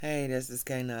Hey, this is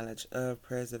K Knowledge of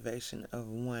Preservation of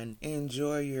One.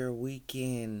 Enjoy your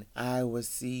weekend. I will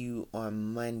see you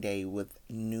on Monday with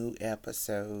new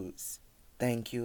episodes. Thank you.